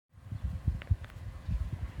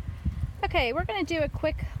Okay, we're going to do a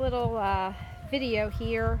quick little video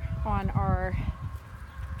here on our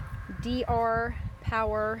DR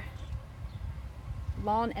Power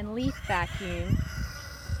lawn and leaf vacuum,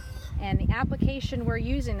 and the application we're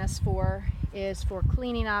using this for is for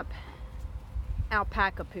cleaning up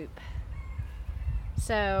alpaca poop.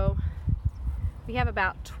 So we have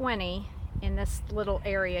about 20 in this little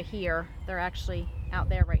area here. They're actually out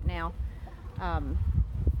there right now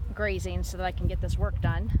grazing so that I can get this work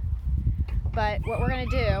done. But what we're going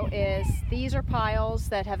to do is, these are piles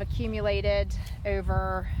that have accumulated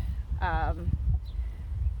over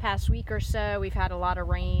past week or so. We've had a lot of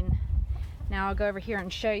rain. Now I'll go over here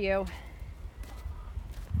and show you.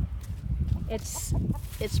 It's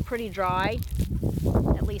pretty dry.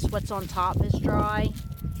 At least what's on top is dry.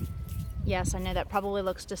 Yes, I know that probably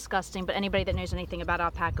looks disgusting, but anybody that knows anything about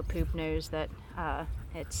alpaca poop knows that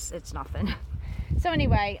it's nothing. So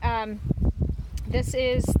anyway, this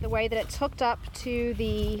is the way that it's hooked up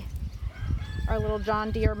to our little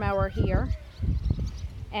John Deere mower here.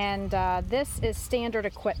 And this is standard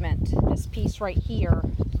equipment. This piece right here,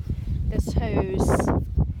 this hose,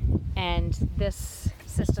 and this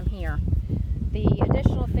system here. The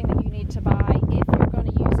additional thing that you need to buy if you're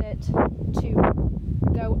going to use it to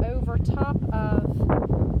go over top of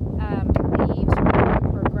leaves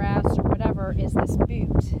or grass or whatever is this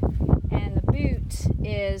boot. And the boot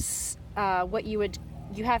is what you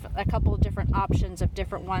have a couple of different options of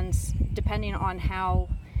different ones depending on how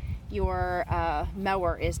your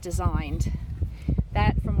mower is designed.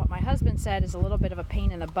 That, from what my husband said, is a little bit of a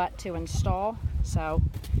pain in the butt to install, so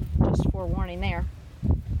just forewarning there.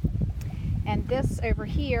 And this over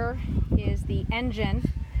here is the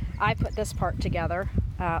engine. I put this part together.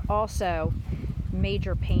 Also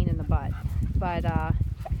major pain in the butt, but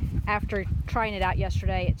after trying it out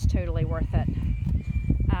yesterday, it's totally worth it.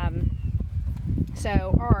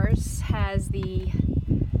 So ours has the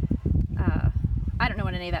I don't know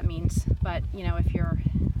what any of that means, but you know, if you're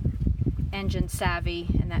engine savvy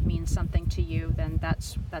and that means something to you, then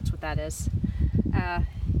that's what that is.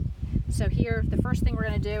 So here, the first thing we're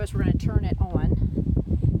going to do is we're going to turn it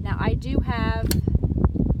on. Now I do have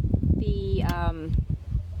the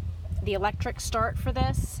electric start for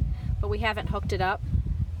this, but we haven't hooked it up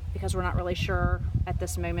because we're not really sure at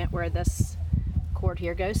this moment where this cord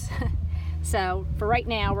here goes. So for right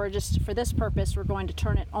now, for this purpose, we're going to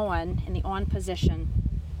turn it on in the on position.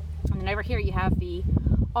 And then over here you have the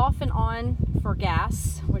off and on for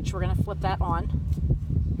gas, which we're going to flip that on.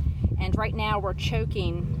 And right now we're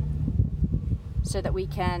choking so that we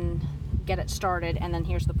can get it started. And then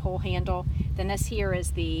here's the pull handle. Then this here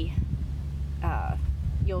is the,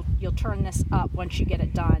 you'll turn this up once you get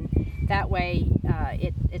it done. That way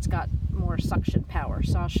it's got more suction power.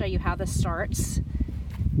 So I'll show you how this starts.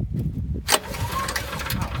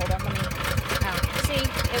 Hold on, see,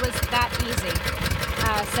 it was that easy.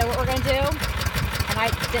 So what we're going to do, and I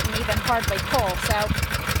didn't even hardly pull, so,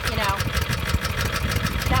 you know,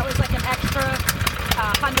 that was like an extra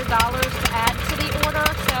 $100 to add to the order,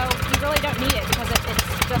 so you really don't need it because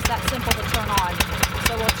it's just that simple to turn on.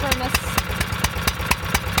 So we'll turn this,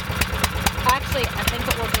 actually, I think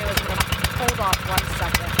what we'll do is we're going to hold off 1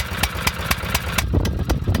 second.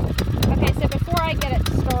 Okay, so before I get it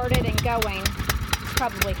started and going, it's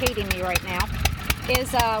probably hating me right now,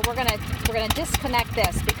 is we're gonna disconnect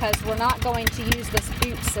this because we're not going to use this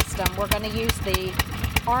boot system. We're going to use the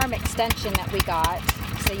arm extension that we got.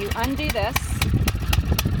 So you undo this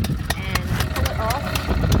and pull it off.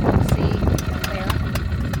 See there,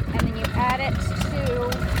 and then you add it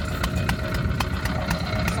to.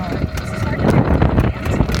 Sorry, this is hard to do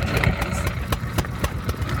with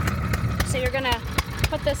hands. So you're gonna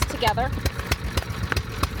put this together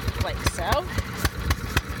like so.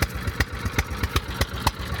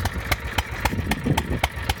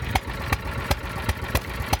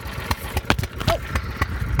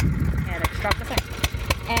 Drop the thing.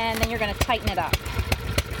 And then you're going to tighten it up.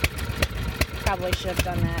 Probably should have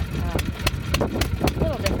done that a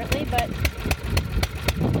little differently, but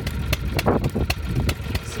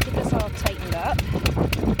so get this all tightened up.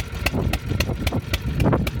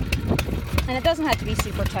 And it doesn't have to be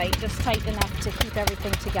super tight, just tight enough to keep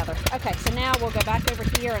everything together. Okay, so now we'll go back over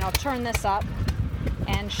here and I'll turn this up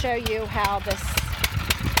and show you how this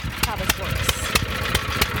works.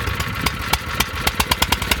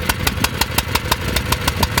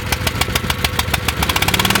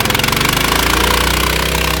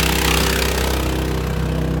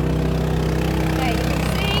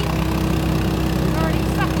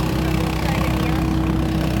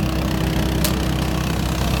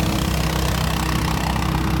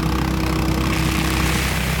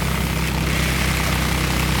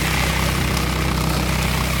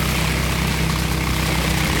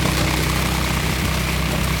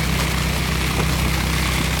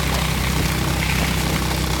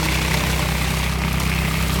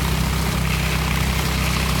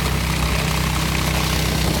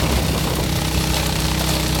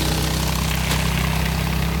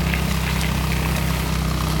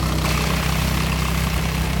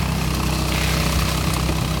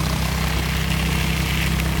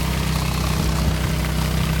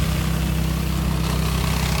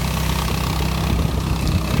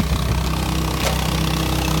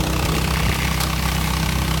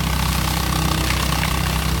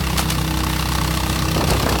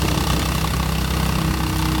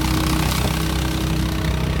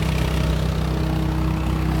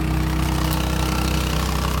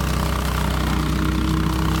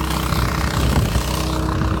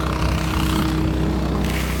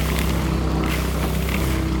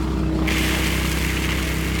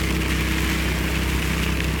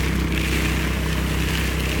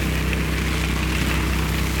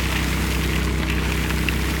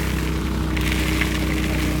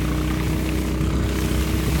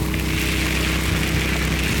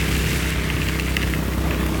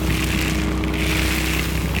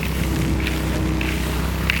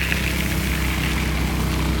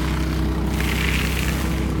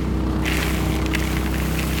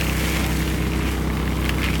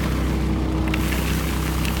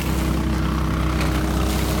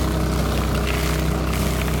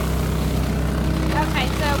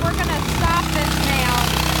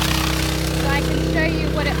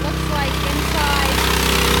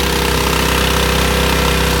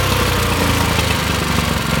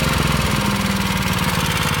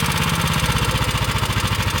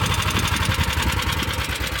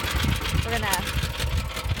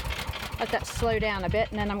 slow down a bit,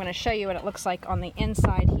 and then I'm going to show you what it looks like on the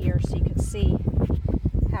inside here so you can see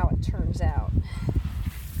how it turns out.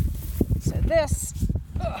 So this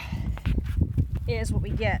is what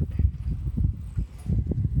we get.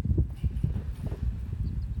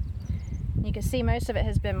 You can see most of it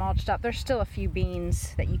has been mulched up. There's still a few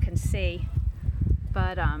beans that you can see,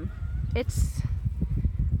 but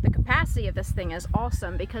the capacity of this thing is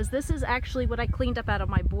awesome, because this is actually what I cleaned up out of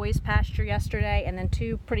my boys' pasture yesterday, and then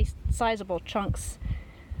 2 pretty sizable chunks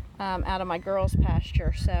out of my girls'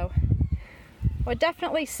 pasture. So I would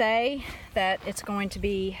definitely say that it's going to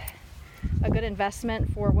be a good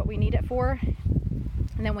investment for what we need it for.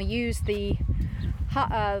 And then we use the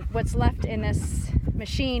what's left in this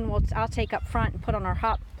machine, I'll take up front and put on our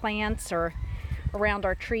hop plants or around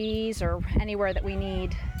our trees or anywhere that we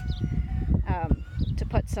need to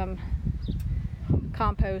put some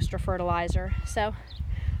compost or fertilizer. So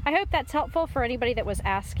I hope that's helpful for anybody that was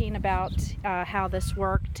asking about how this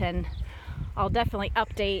worked, and I'll definitely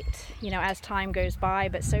update, as time goes by.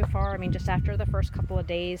 But so far, I mean, just after the first couple of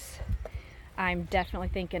days, I'm definitely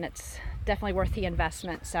thinking it's definitely worth the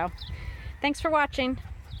investment. So thanks for watching.